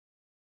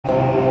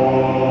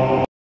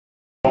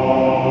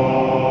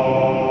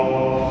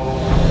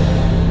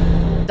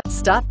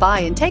Stop by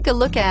and take a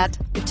look at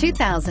the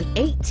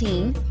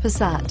 2018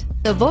 Passat.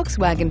 The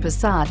Volkswagen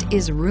Passat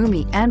is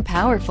roomy and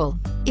powerful.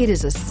 It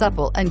is a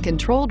supple and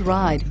controlled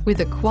ride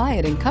with a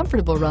quiet and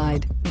comfortable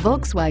ride.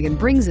 Volkswagen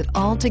brings it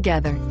all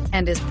together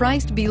and is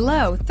priced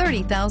below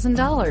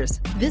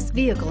 $30,000. This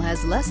vehicle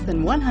has less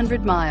than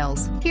 100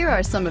 miles. Here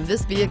are some of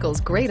this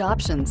vehicle's great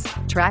options: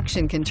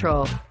 traction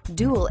control,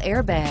 dual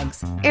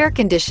airbags, air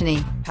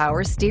conditioning,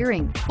 power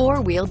steering,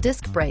 four-wheel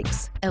disc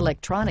brakes,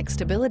 electronic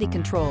stability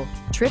control,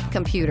 trip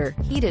computer,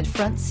 heated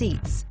front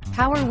seats,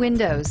 power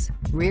windows,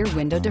 rear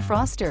window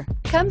defroster.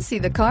 Come see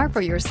the car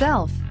for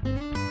yourself.